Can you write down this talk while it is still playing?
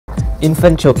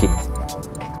Infant choking.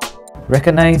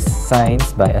 Recognize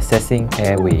signs by assessing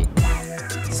airway.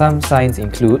 Some signs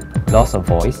include loss of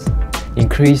voice,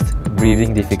 increased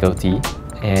breathing difficulty,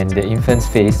 and the infant's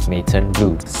face may turn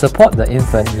blue. Support the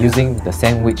infant using the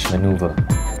sandwich maneuver.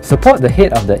 Support the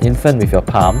head of the infant with your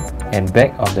palm and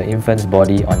back of the infant's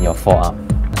body on your forearm.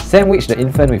 Sandwich the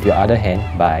infant with your other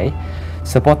hand by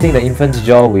supporting the infant's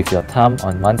jaw with your thumb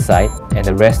on one side and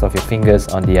the rest of your fingers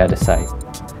on the other side.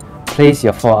 Place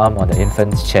your forearm on the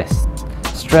infant's chest.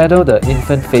 Straddle the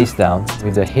infant face down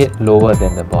with the head lower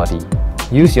than the body.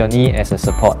 Use your knee as a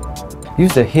support.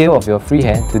 Use the heel of your free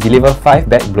hand to deliver 5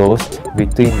 back blows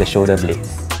between the shoulder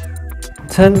blades.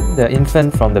 Turn the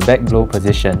infant from the back blow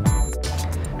position.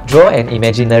 Draw an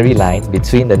imaginary line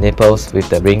between the nipples with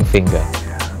the ring finger.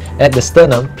 At the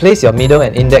sternum, place your middle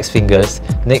and index fingers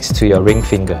next to your ring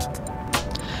finger.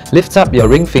 Lift up your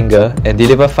ring finger and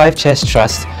deliver 5 chest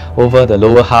thrusts over the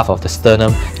lower half of the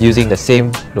sternum using the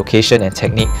same location and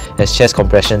technique as chest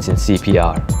compressions in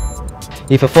CPR.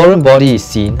 If a foreign body is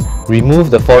seen,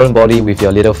 remove the foreign body with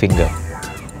your little finger.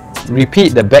 Repeat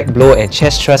the back blow and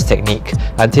chest thrust technique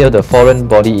until the foreign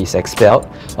body is expelled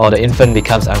or the infant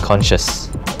becomes unconscious.